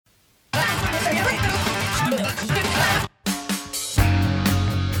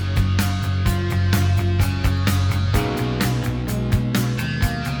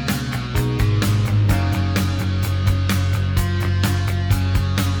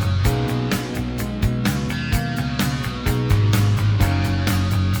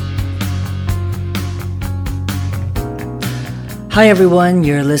Hi everyone,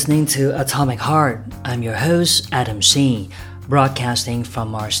 you're listening to Atomic Heart. I'm your host, Adam Sheen, broadcasting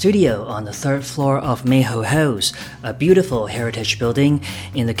from our studio on the third floor of Mayho House, a beautiful heritage building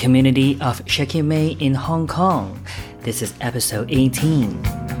in the community of Sheki Mei in Hong Kong. This is episode 18.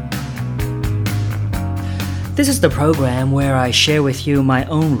 This is the program where I share with you my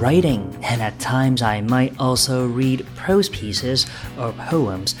own writing, and at times I might also read prose pieces or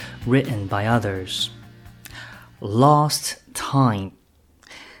poems written by others. Lost time.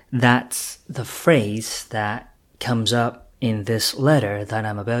 That's the phrase that comes up in this letter that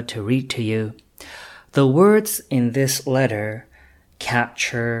I'm about to read to you. The words in this letter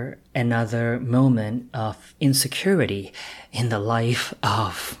capture another moment of insecurity in the life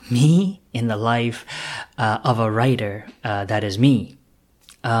of me, in the life of a writer, that is me.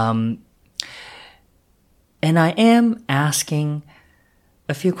 And I am asking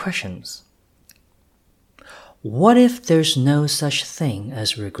a few questions. What if there's no such thing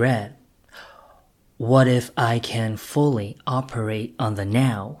as regret? What if I can fully operate on the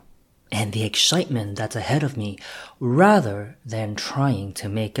now and the excitement that's ahead of me rather than trying to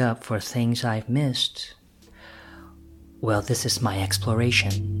make up for things I've missed? Well, this is my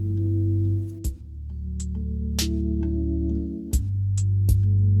exploration.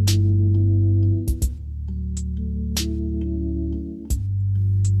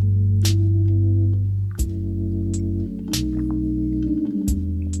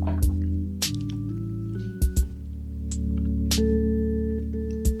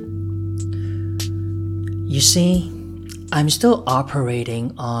 You see, I'm still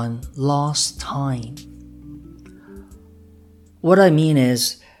operating on lost time. What I mean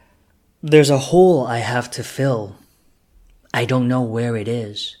is, there's a hole I have to fill. I don't know where it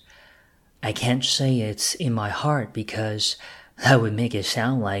is. I can't say it's in my heart because that would make it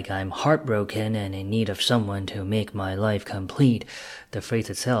sound like I'm heartbroken and in need of someone to make my life complete. The phrase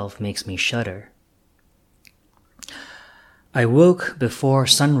itself makes me shudder. I woke before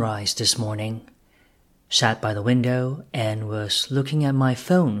sunrise this morning, sat by the window, and was looking at my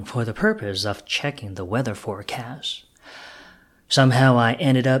phone for the purpose of checking the weather forecast. Somehow I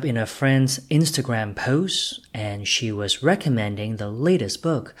ended up in a friend's Instagram post, and she was recommending the latest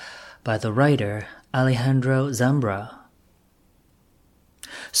book by the writer Alejandro Zambra.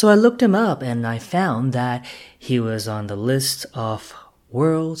 So I looked him up and I found that he was on the list of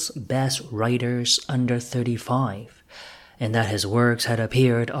world's best writers under 35. And that his works had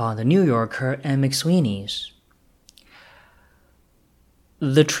appeared on The New Yorker and McSweeney's.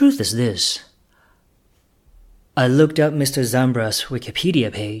 The truth is this. I looked up Mr. Zambra's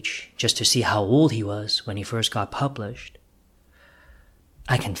Wikipedia page just to see how old he was when he first got published.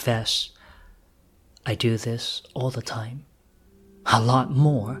 I confess, I do this all the time. A lot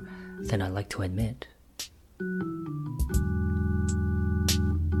more than I like to admit.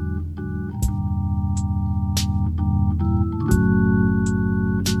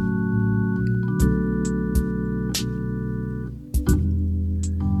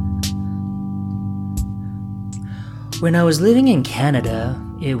 When I was living in Canada,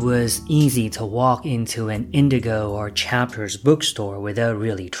 it was easy to walk into an Indigo or Chapters bookstore without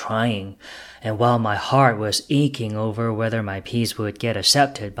really trying, and while my heart was aching over whether my piece would get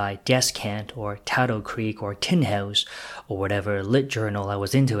accepted by Descant or Tattle Creek or Tin House or whatever lit journal I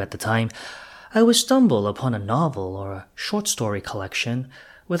was into at the time, I would stumble upon a novel or a short story collection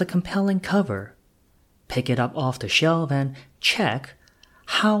with a compelling cover, pick it up off the shelf and check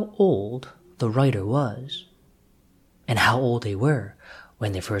how old the writer was. And how old they were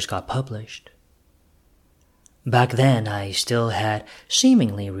when they first got published. Back then, I still had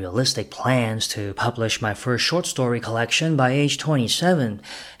seemingly realistic plans to publish my first short story collection by age 27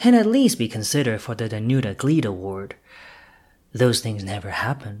 and at least be considered for the Danuta Gleed Award. Those things never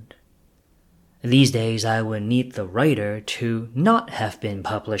happened. These days, I would need the writer to not have been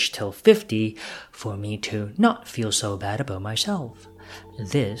published till 50 for me to not feel so bad about myself.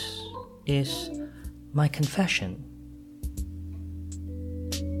 This is my confession.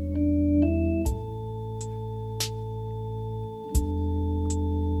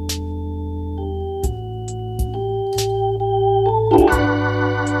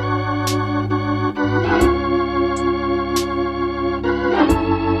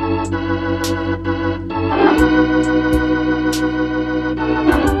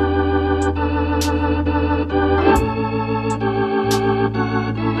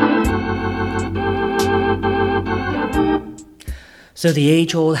 So the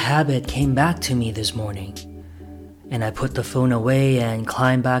age-old habit came back to me this morning, and I put the phone away and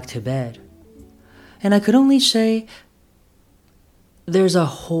climbed back to bed. And I could only say, there's a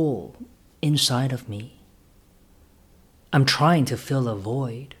hole inside of me. I'm trying to fill a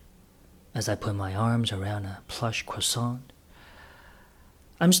void as I put my arms around a plush croissant.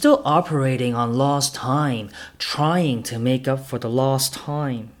 I'm still operating on lost time, trying to make up for the lost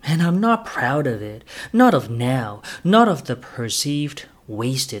time, and I'm not proud of it, not of now, not of the perceived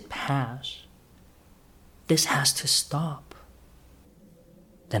wasted past. This has to stop.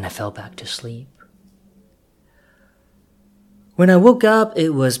 Then I fell back to sleep. When I woke up, it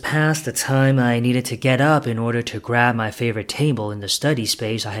was past the time I needed to get up in order to grab my favorite table in the study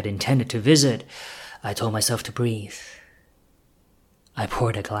space I had intended to visit. I told myself to breathe. I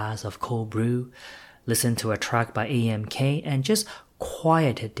poured a glass of cold brew, listened to a track by AMK, and just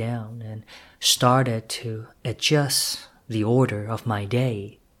quieted down and started to adjust the order of my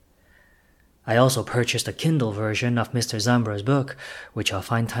day. I also purchased a Kindle version of Mr. Zambra's book, which I'll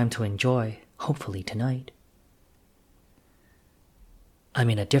find time to enjoy, hopefully tonight. I'm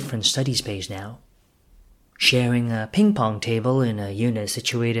in a different study space now, sharing a ping-pong table in a unit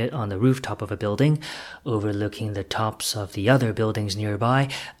situated on the rooftop of a building, overlooking the tops of the other buildings nearby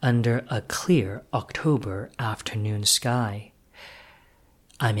under a clear October afternoon sky.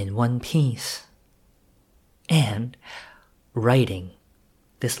 I'm in one piece and writing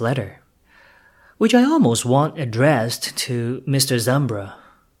this letter, which I almost want addressed to Mr. Zambra.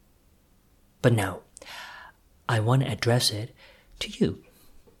 But no, I want to address it to you.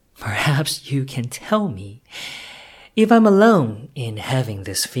 Perhaps you can tell me if I'm alone in having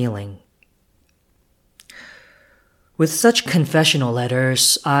this feeling. With such confessional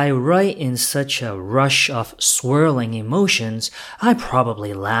letters I write in such a rush of swirling emotions, I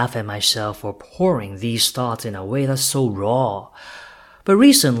probably laugh at myself for pouring these thoughts in a way that's so raw. But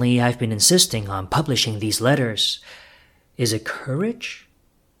recently I've been insisting on publishing these letters. Is it courage?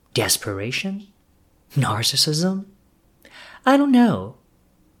 Desperation? Narcissism? I don't know.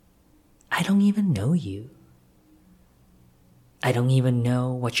 I don't even know you. I don't even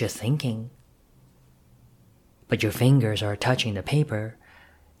know what you're thinking. But your fingers are touching the paper,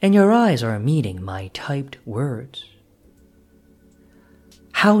 and your eyes are meeting my typed words.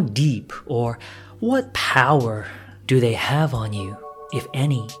 How deep or what power do they have on you, if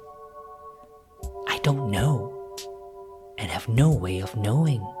any? I don't know, and have no way of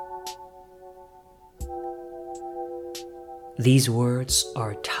knowing. These words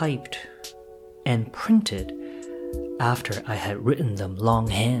are typed and printed after I had written them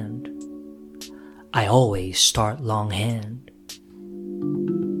longhand. I always start longhand.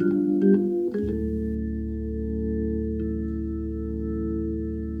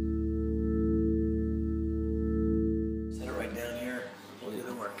 Set it right down here. We'll do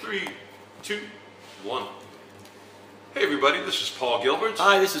the work. 3, 2, 1. Hey everybody, this is Paul Gilbert.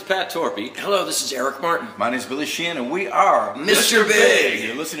 Hi, this is Pat Torpy. Hello, this is Eric Martin. My name is Billy Sheehan, and we are Mr. Big.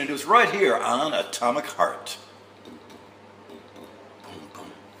 You're listening to us right here on Atomic Heart.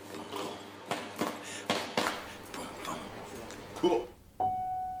 Cool.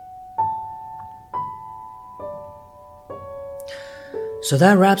 So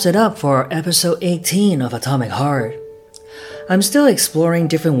that wraps it up for episode 18 of Atomic Heart. I'm still exploring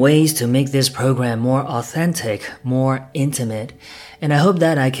different ways to make this program more authentic, more intimate, and I hope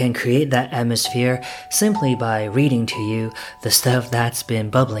that I can create that atmosphere simply by reading to you the stuff that's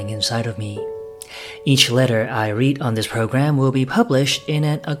been bubbling inside of me. Each letter I read on this program will be published in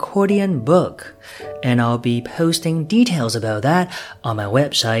an accordion book, and I'll be posting details about that on my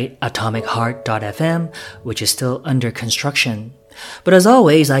website, atomicheart.fm, which is still under construction. But as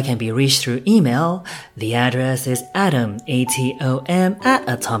always, I can be reached through email. The address is atom, A-T-O-M,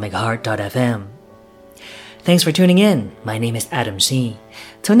 @atomicheart.fm. Thanks for tuning in. My name is Adam C.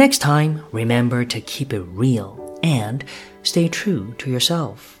 Till next time, remember to keep it real and stay true to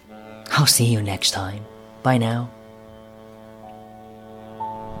yourself. I'll see you next time. Bye now.